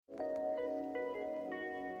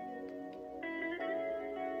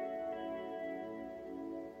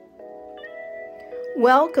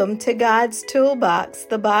Welcome to God's Toolbox,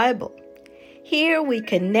 the Bible. Here we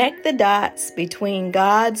connect the dots between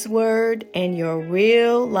God's Word and your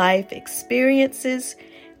real life experiences,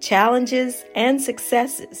 challenges, and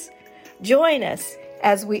successes. Join us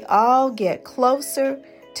as we all get closer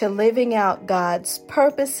to living out God's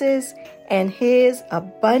purposes and His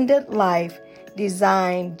abundant life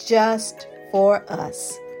designed just for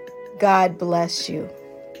us. God bless you.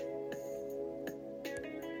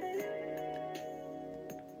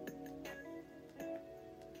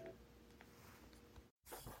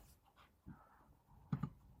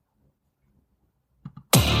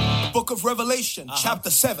 Book of Revelation, chapter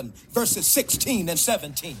 7, verses 16 and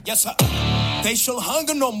 17. Yes, sir. They shall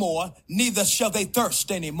hunger no more, neither shall they thirst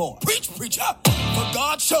anymore. Preach, preacher. For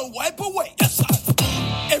God shall wipe away, yes, sir,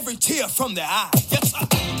 every tear from their eye. Yes, sir.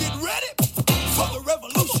 Get ready for the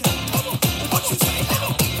revolution. Come on. What you say? Come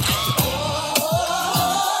on.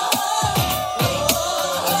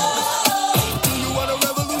 Do you want a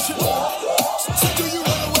revolution? Do you want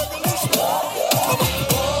a revolution? Come on.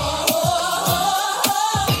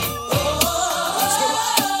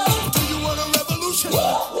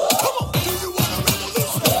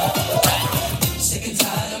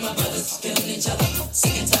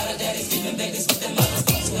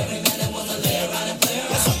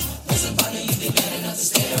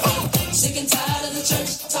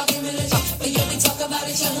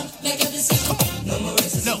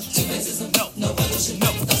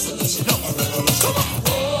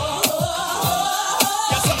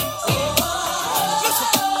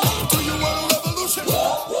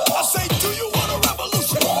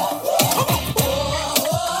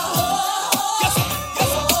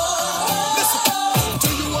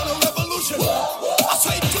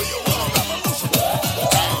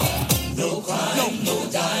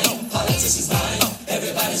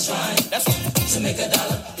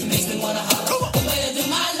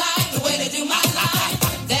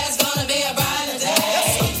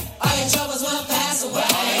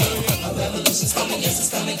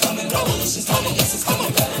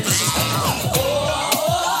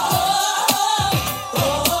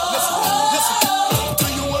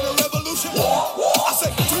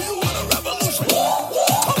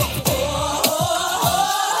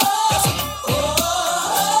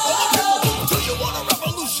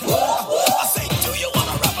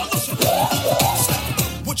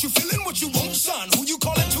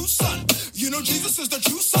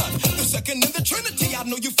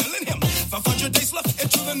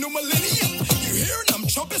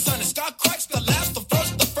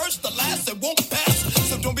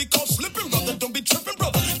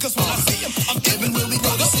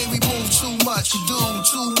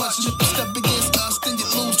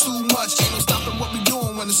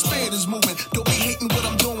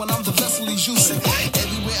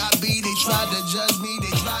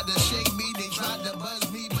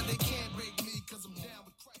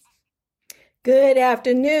 Good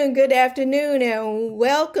afternoon, and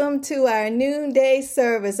welcome to our noonday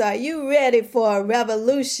service. Are you ready for a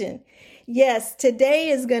revolution? Yes, today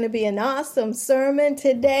is going to be an awesome sermon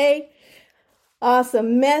today.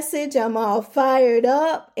 Awesome message. I'm all fired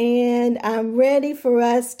up and I'm ready for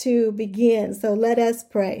us to begin. So let us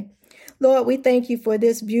pray. Lord, we thank you for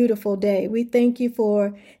this beautiful day. We thank you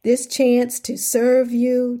for this chance to serve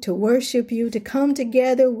you, to worship you, to come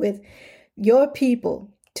together with your people,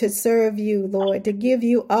 to serve you, Lord, to give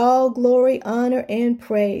you all glory, honor, and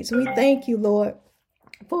praise. We thank you, Lord,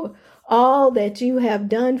 for all that you have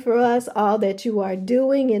done for us, all that you are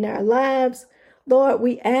doing in our lives. Lord,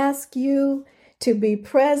 we ask you to be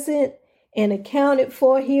present and accounted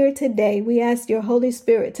for here today. We ask your Holy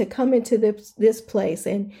Spirit to come into this place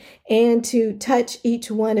and to touch each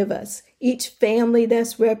one of us, each family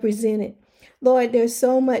that's represented. Lord, there's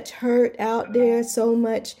so much hurt out there, so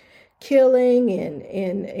much killing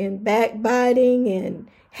and backbiting and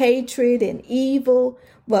hatred and evil,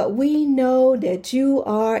 but we know that you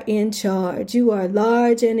are in charge. You are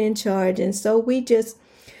large and in charge, and so we just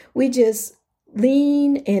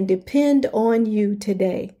lean and depend on you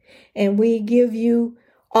today, and we give you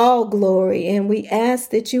all glory, and we ask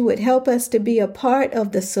that you would help us to be a part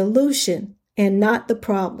of the solution and not the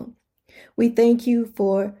problem. We thank you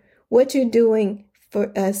for what you're doing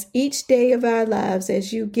for us each day of our lives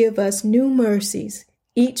as you give us new mercies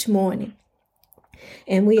each morning.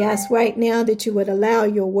 And we ask right now that you would allow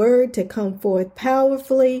your word to come forth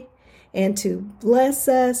powerfully and to bless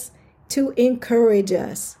us, to encourage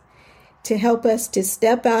us, to help us to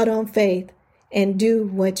step out on faith and do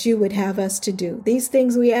what you would have us to do. These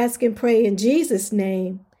things we ask and pray in Jesus'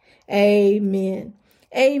 name. Amen.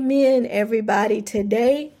 Amen, everybody.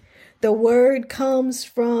 Today, the word comes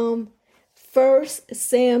from 1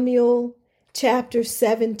 Samuel chapter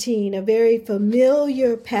 17, a very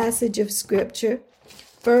familiar passage of scripture.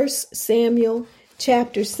 1 Samuel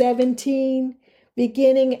chapter 17,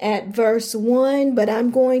 beginning at verse 1, but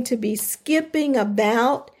I'm going to be skipping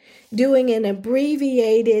about, doing an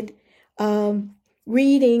abbreviated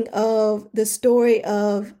reading of the story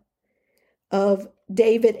of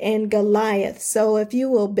David and Goliath. So if you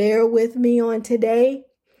will bear with me on today,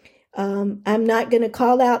 I'm not going to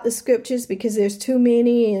call out the scriptures because there's too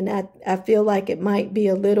many, and I feel like it might be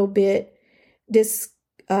a little bit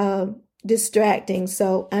distracting.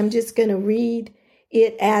 So I'm just going to read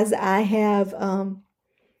it as I have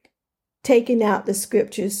taken out the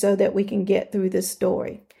scriptures so that we can get through the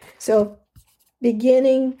story. So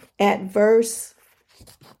beginning at verse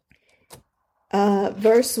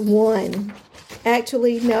 1.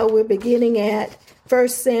 Actually, no, we're beginning at 1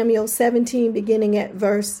 Samuel 17, beginning at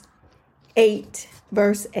verse 8.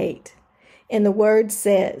 And the word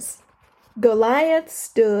says, Goliath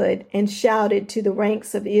stood and shouted to the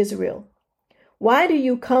ranks of Israel, "Why do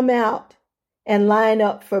you come out and line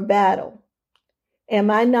up for battle? Am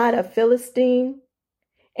I not a Philistine?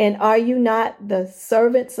 And are you not the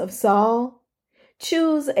servants of Saul?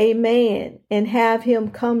 Choose a man and have him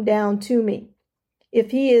come down to me.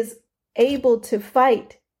 If he is able to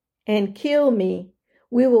fight and kill me,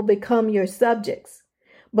 we will become your subjects.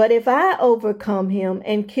 But if I overcome him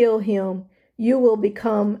and kill him, you will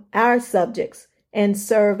become our subjects and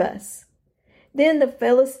serve us." Then the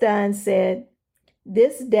Philistine said,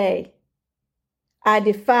 "This day I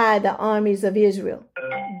defy the armies of Israel.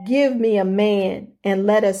 Give me a man and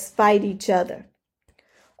let us fight each other."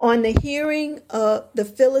 On the hearing of the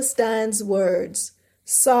Philistines' words,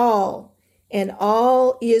 Saul and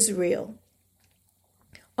all Israel,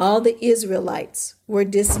 all the Israelites, were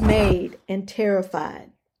dismayed and terrified.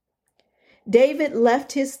 David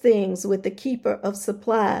left his things with the keeper of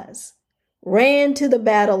supplies, ran to the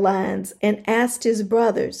battle lines, and asked his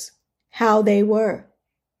brothers how they were.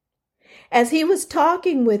 As he was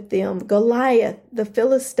talking with them, Goliath, the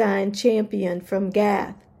Philistine champion from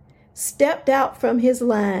Gath, stepped out from his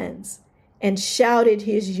lines and shouted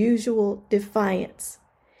his usual defiance,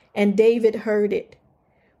 and David heard it.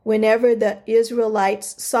 Whenever the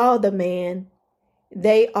Israelites saw the man,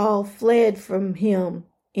 they all fled from him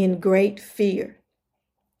in great fear.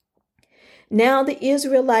 Now the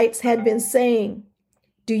Israelites had been saying,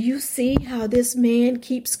 "Do you see how this man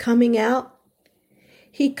keeps coming out?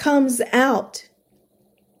 He comes out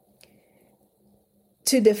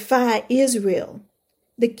to defy Israel.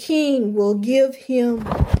 The king will give him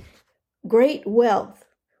great wealth,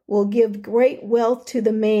 to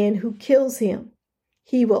the man who kills him.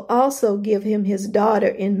 He will also give him his daughter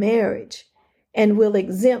in marriage and will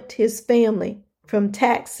exempt his family from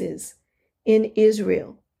taxes in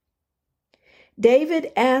Israel."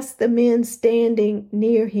 David asked the men standing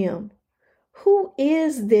near him, "Who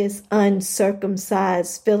is this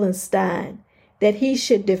uncircumcised Philistine that he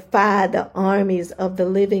should defy the armies of the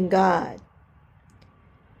living God?"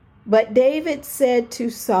 But David said to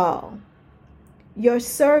Saul, "Your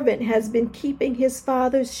servant has been keeping his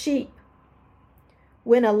father's sheep.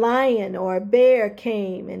 When a lion or a bear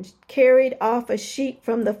came and carried off a sheep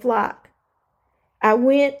from the flock, I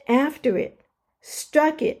went after it,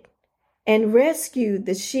 struck it, and rescued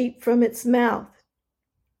the sheep from its mouth.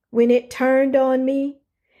 When it turned on me,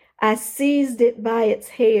 I seized it by its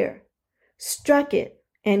hair, struck it,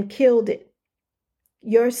 and killed it.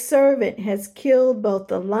 Your servant has killed both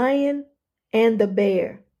the lion and the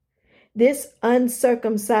bear. This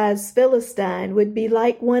uncircumcised Philistine would be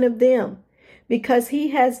like one of them, because he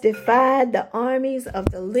has defied the armies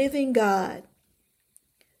of the living God,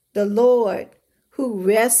 the Lord, who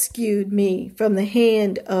rescued me from the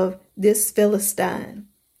hand of this Philistine."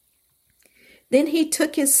 Then he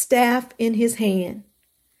took his staff in his hand,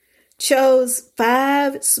 chose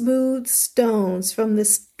 5 smooth stones from the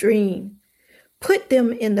stream, put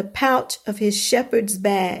them in the pouch of his shepherd's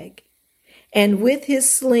bag, and with his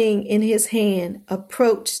sling in his hand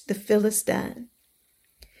approached the Philistine.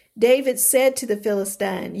 David said to the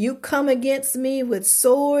Philistine, "You come against me with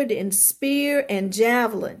sword and spear and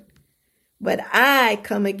javelin, but I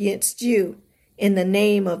come against you in the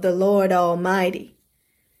name of the Lord Almighty,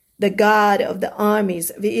 the God of the armies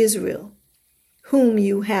of Israel, whom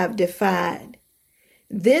you have defied.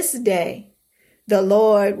 This day the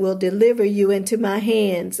Lord will deliver you into my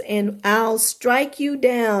hands, and I'll strike you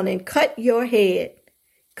down and cut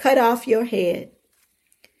off your head.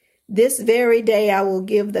 This very day I will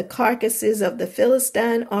give the carcasses of the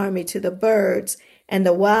Philistine army to the birds and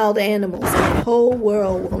the wild animals, and the whole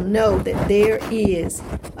world will know that there is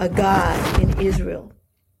a God in Israel."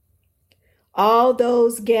 All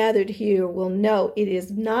those gathered here will know it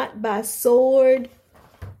is not by sword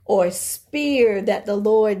or spear that the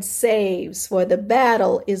Lord saves, for the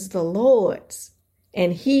battle is the Lord's,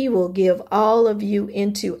 and he will give all of you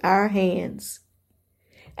into our hands.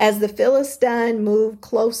 As the Philistine moved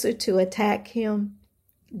closer to attack him,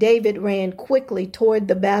 David ran quickly toward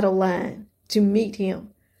the battle line to meet him.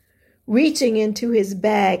 Reaching into his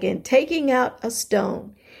bag and taking out a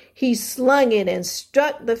stone, he slung it and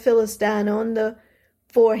struck the Philistine on the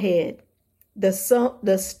forehead. The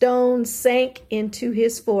stone sank into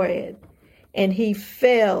his forehead, and he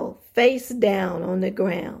fell face down on the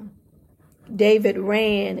ground. David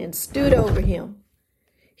ran and stood over him.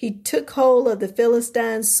 He took hold of the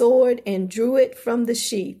Philistine's sword and drew it from the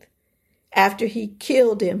sheath. After he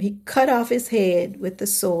killed him, he cut off his head with the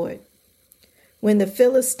sword. When the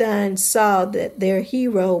Philistines saw that their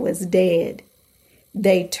hero was dead,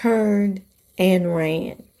 they turned and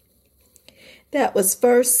ran. That was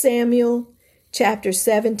 1 Samuel chapter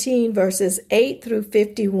 17, verses 8 through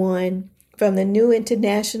 51 from the New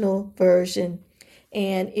International Version.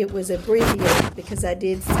 And it was abbreviated because I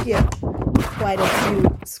did skip quite a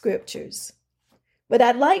few scriptures. But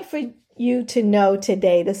I'd like for you to know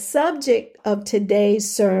today, the subject of today's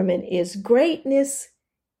sermon is greatness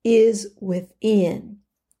is within.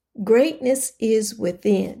 Greatness is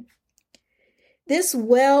within. This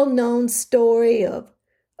well-known story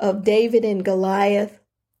of David and Goliath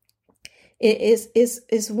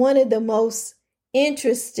is one of the most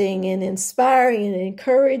interesting and inspiring and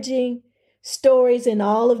encouraging stories in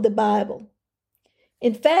all of the Bible.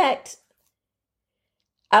 In fact,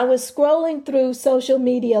 I was scrolling through social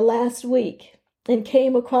media last week and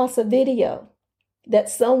came across a video that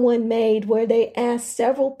someone made where they asked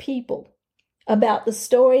several people about the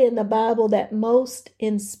story in the Bible that most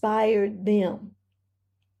inspired them.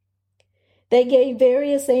 They gave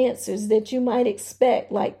various answers that you might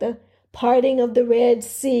expect, like the parting of the Red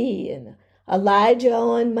Sea and Elijah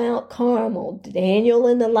on Mount Carmel, Daniel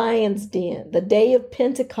in the lion's den, the day of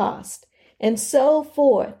Pentecost, and so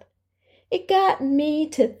forth. It got me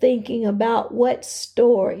to thinking about what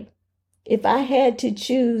story, if I had to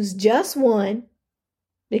choose just one,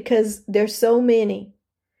 because there's so many,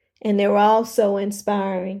 and they're all so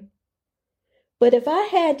inspiring. But if I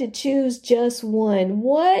had to choose just one,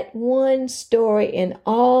 what one story in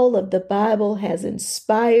all of the Bible has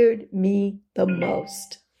inspired me the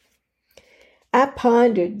most? I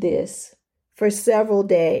pondered this for several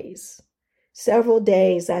days. Several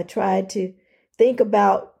days I tried to think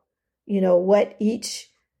about, what each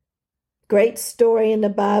great story in the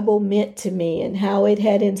Bible meant to me and how it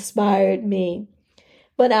had inspired me.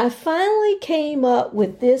 But I finally came up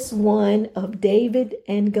with this one of David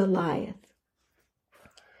and Goliath,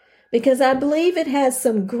 because I believe it has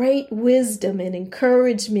some great wisdom and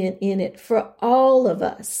encouragement in it for all of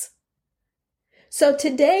us. So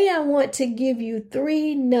today I want to give you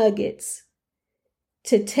 3 nuggets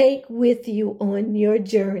to take with you on your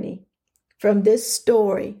journey from this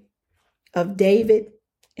story of David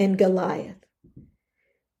and Goliath.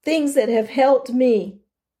 Things that have helped me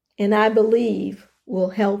and I believe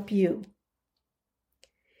will help you.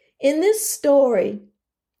 In this story,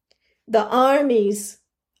 the army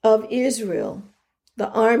of Israel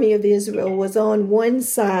was on one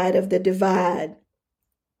side of the divide,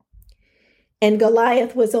 and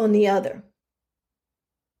Goliath was on the other.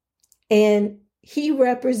 And he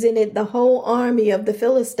represented the whole army of the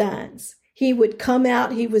Philistines. He would come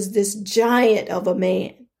out, he was this giant of a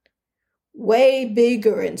man, way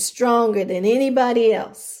bigger and stronger than anybody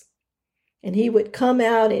else. And he would come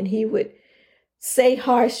out and he would say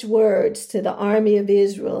harsh words to the army of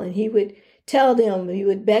Israel, and he would tell them, he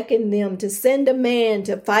would beckon them to send a man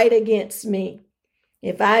to fight against me.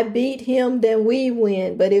 If I beat him, then we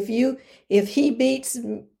win. But if he beats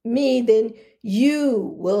me, then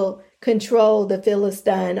you will control the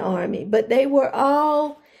Philistine army. But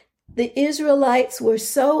the Israelites were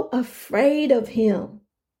so afraid of him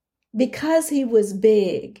because he was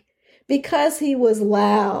big, because he was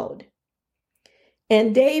loud.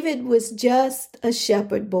 And David was just a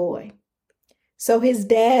shepherd boy. So his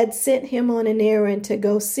dad sent him on an errand to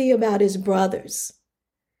go see about his brothers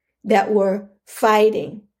that were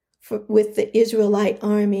fighting with the Israelite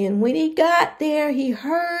army. And when he got there, he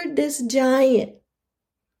heard this giant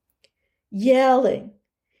yelling,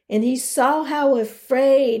 and he saw how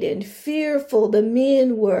afraid and fearful the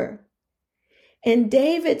men were. And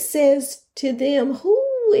David says to them,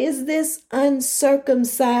 "Who is this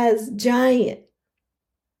uncircumcised giant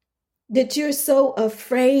that you're so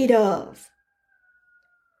afraid of?"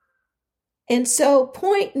 And so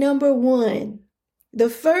point number 1 The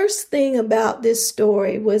first thing about this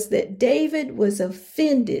story was that David was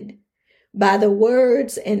offended by the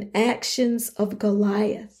words and actions of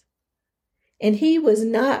Goliath. And he was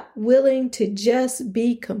not willing to just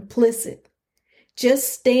be complicit,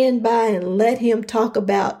 just stand by and let him talk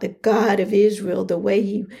about the God of Israel the way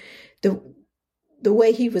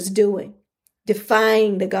he was doing,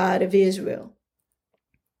 defying the God of Israel,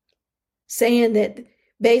 saying that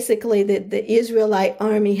basically that the Israelite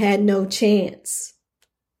army had no chance.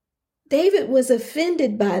 David was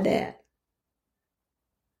offended by that.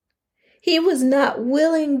 He was not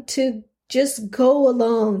willing to just go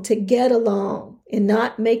along, to get along and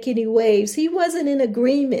not make any waves. He wasn't in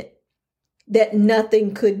agreement that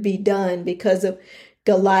nothing could be done because of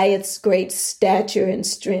Goliath's great stature and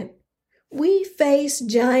strength. We face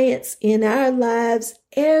giants in our lives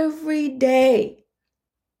every day.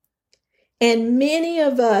 And many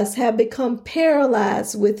of us have become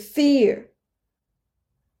paralyzed with fear.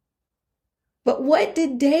 But what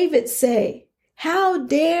did David say? How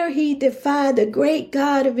dare he defy the great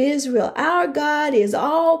God of Israel? Our God is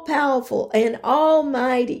all powerful and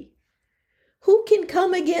almighty. Who can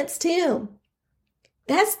come against him?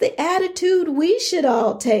 That's the attitude we should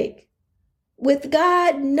all take. With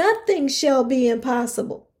God, nothing shall be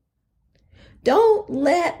impossible. Don't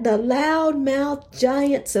let the loudmouth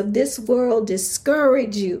giants of this world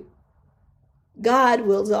discourage you. God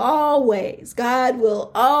will always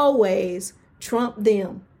trump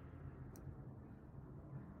them.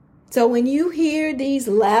 So when you hear these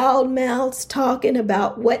loudmouths talking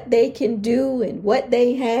about what they can do and what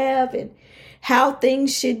they have and how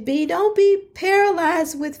things should be, don't be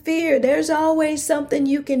paralyzed with fear. There's always something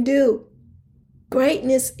you can do.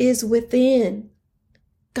 Greatness is within.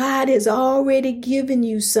 God has already given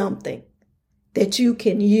you something that you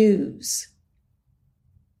can use.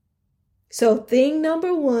 So thing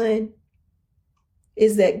number one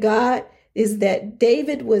is that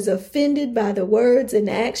David was offended by the words and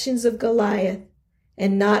actions of Goliath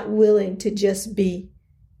and not willing to just be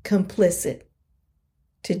complicit,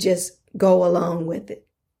 to just go along with it.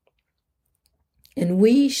 And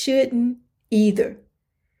we shouldn't either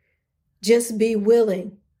just be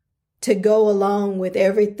willing to go along with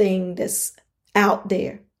everything that's out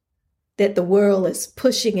there, that the world is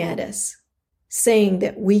pushing at us, saying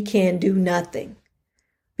that we can do nothing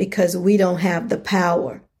because we don't have the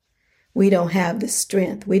power. We don't have the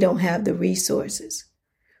strength. We don't have the resources.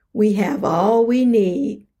 We have all we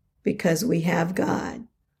need because we have God.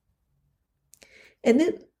 And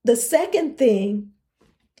then the second thing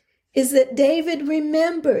is that David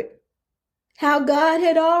remembered how God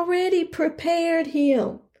had already prepared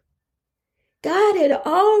him. God had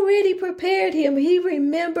already prepared him. He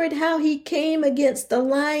remembered how he came against the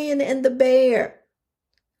lion and the bear.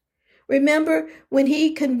 Remember when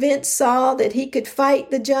he convinced Saul that he could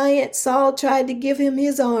fight the giant? Saul tried to give him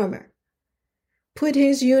his armor, put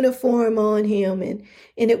his uniform on him, and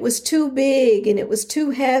it was too big and it was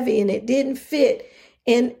too heavy and it didn't fit.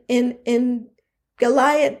 And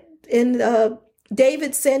Goliath and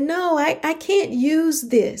David said, no, I can't use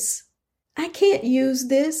this. I can't use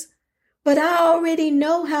this, but I already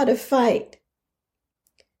know how to fight.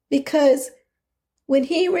 Because when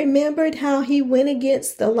he remembered how he went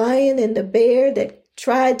against the lion and the bear that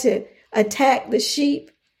tried to attack the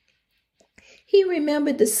sheep, he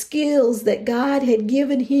remembered the skills that God had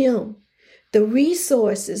given him, the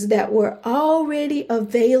resources that were already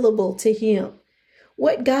available to him,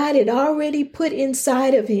 what God had already put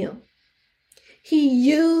inside of him. He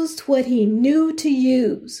used what he knew to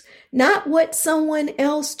use, not what someone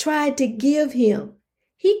else tried to give him.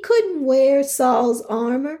 He couldn't wear Saul's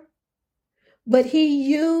armor, but he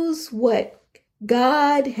used what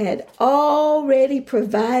God had already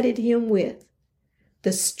provided him with: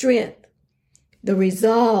 the strength, the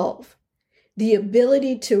resolve, the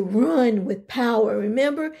ability to run with power.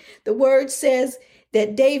 Remember, the word says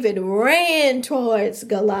that David ran towards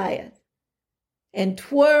Goliath and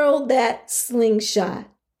twirled that slingshot.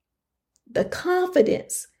 The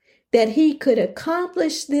confidence that he could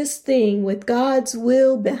accomplish this thing with God's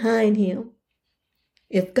will behind him.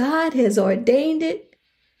 If God has ordained it,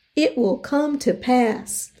 it will come to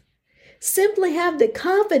pass. Simply have the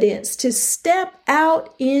confidence to step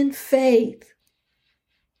out in faith.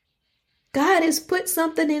 God has put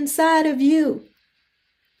something inside of you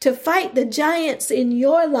to fight the giants in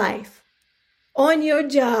your life, on your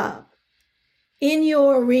job, in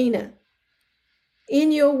your arena,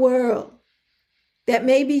 in your world, that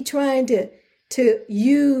may be trying to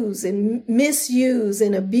use and misuse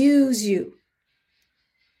and abuse you.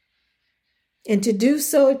 And to do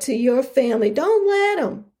so to your family. Don't let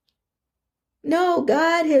them. No,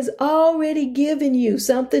 God has already given you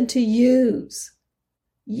something to use.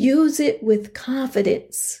 Use it with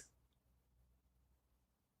confidence.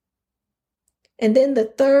 And then the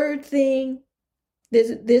third thing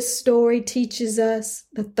this story teaches us,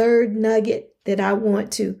 the third nugget that I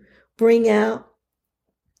want to bring out,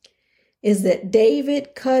 is that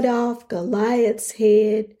David cut off Goliath's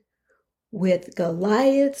head with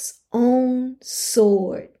Goliath's own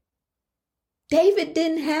sword. David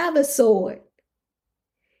didn't have a sword.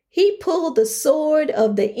 He pulled the sword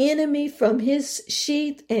of the enemy from his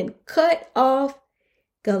sheath and cut off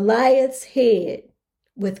Goliath's head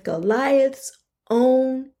with Goliath's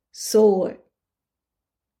own sword.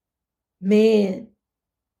 Man,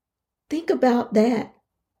 think about that.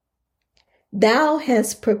 Thou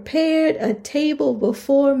hast prepared a table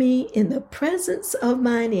before me in the presence of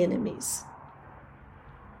mine enemies.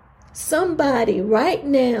 Somebody right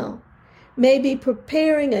now may be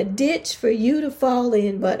preparing a ditch for you to fall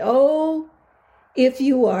in, but oh, if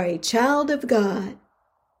you are a child of God,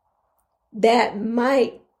 that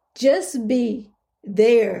might just be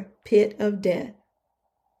their pit of death.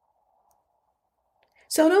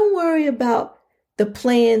 So don't worry about the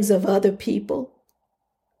plans of other people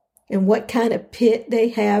and what kind of pit they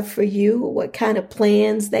have for you, or what kind of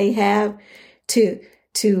plans they have to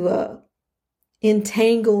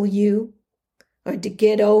entangle you, or to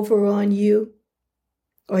get over on you,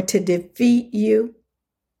 or to defeat you.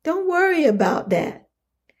 Don't worry about that.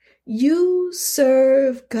 You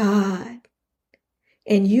serve God,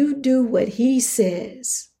 and you do what He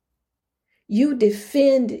says. You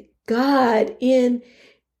defend God in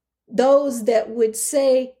those that would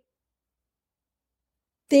say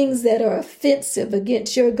things that are offensive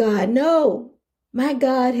against your God. No, my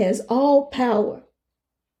God has all power.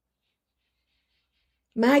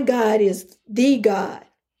 My God is the God,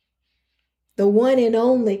 the one and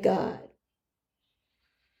only God.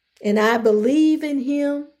 And I believe in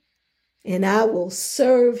Him, and I will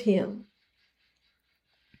serve Him.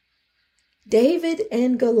 David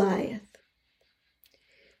and Goliath.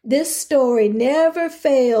 This story never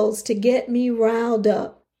fails to get me riled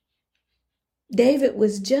up. David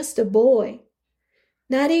was just a boy,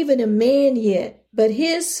 not even a man yet, but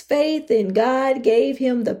his faith in God gave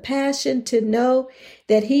him the passion to know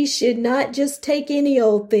that he should not just take any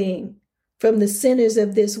old thing from the sinners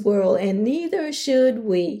of this world, and neither should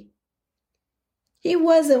we. He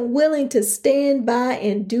wasn't willing to stand by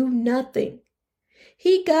and do nothing.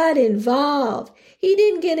 He got involved. He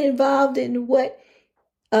didn't get involved in what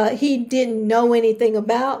he didn't know anything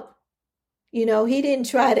about. You know, he didn't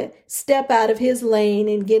try to step out of his lane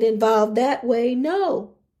and get involved that way.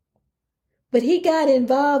 No. But he got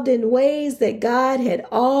involved in ways that God had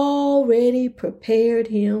already prepared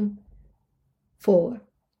him for.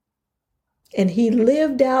 And he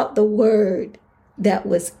lived out the word that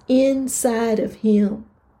was inside of him.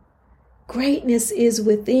 Greatness is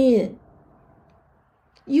within.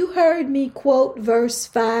 You heard me quote verse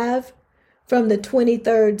 5 from the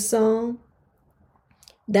 23rd Psalm.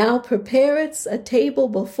 Thou preparest a table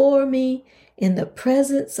before me in the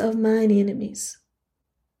presence of mine enemies.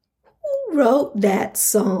 Who wrote that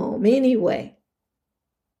psalm anyway?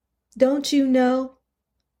 Don't you know?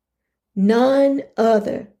 None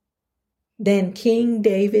other than King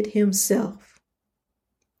David himself,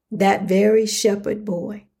 that very shepherd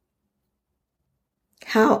boy.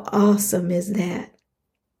 How awesome is that?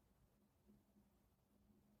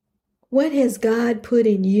 What has God put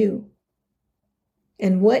in you?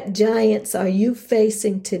 And what giants are you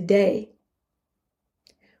facing today?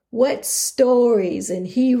 What stories and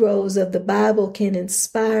heroes of the Bible can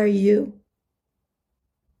inspire you?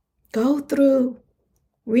 Go through,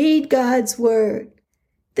 read God's word,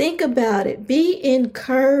 think about it, be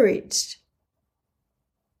encouraged.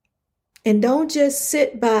 And don't just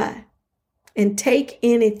sit by and take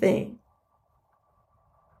anything.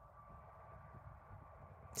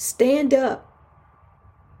 Stand up.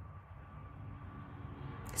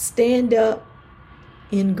 Stand up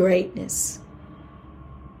in greatness.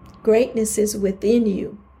 Greatness is within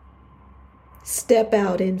you. Step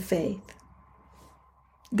out in faith.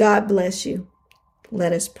 God bless you.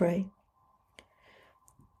 Let us pray.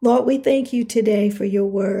 Lord, we thank you today for your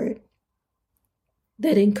word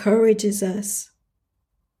that encourages us,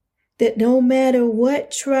 that no matter what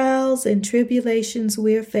trials and tribulations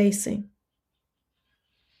we're facing,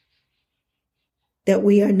 that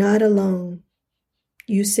we are not alone.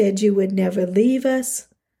 You said you would never leave us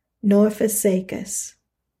nor forsake us,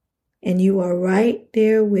 and you are right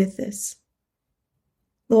there with us.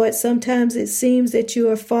 Lord, sometimes it seems that you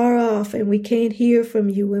are far off and we can't hear from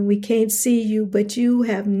you and we can't see you, but you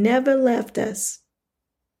have never left us.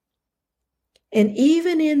 And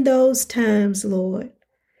even in those times, Lord,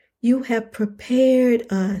 you have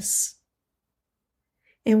prepared us.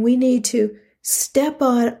 And we need to step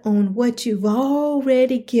out on what you've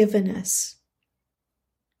already given us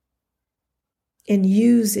and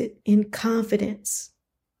use it in confidence.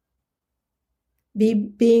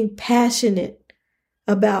 Being passionate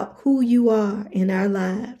about who you are in our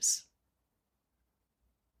lives.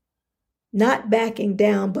 Not backing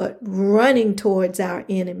down, but running towards our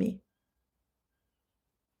enemy.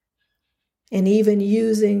 And even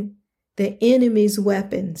using the enemy's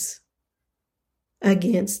weapons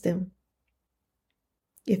against them.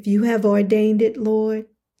 If you have ordained it, Lord,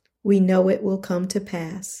 we know it will come to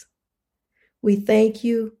pass. We thank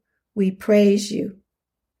you. We praise you.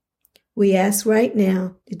 We ask right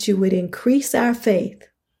now that you would increase our faith,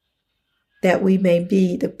 that we may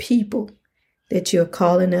be the people that you're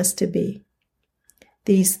calling us to be.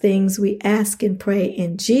 These things we ask and pray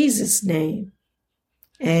in Jesus' name.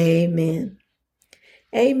 Amen.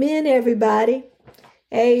 Amen, everybody.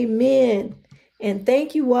 Amen. And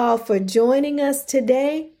thank you all for joining us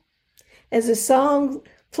today. As the song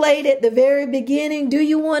played at the very beginning, do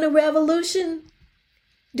you want a revolution?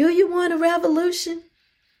 Do you want a revolution?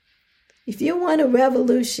 If you want a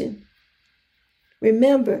revolution,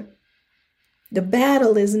 remember, the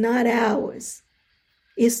battle is not ours.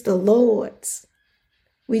 It's the Lord's.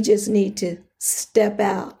 We just need to step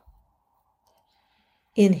out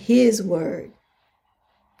in His word.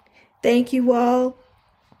 Thank you all.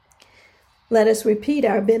 Let us repeat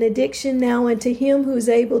our benediction now unto Him who is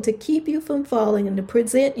able to keep you from falling and to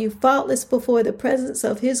present you faultless before the presence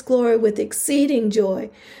of His glory with exceeding joy.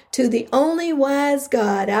 To the only wise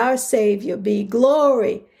God, our Savior, be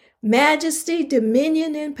glory, majesty,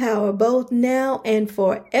 dominion, and power, both now and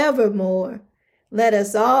forevermore. Let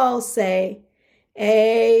us all say,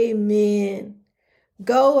 Amen.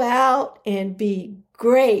 Go out and be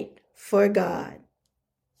great for God.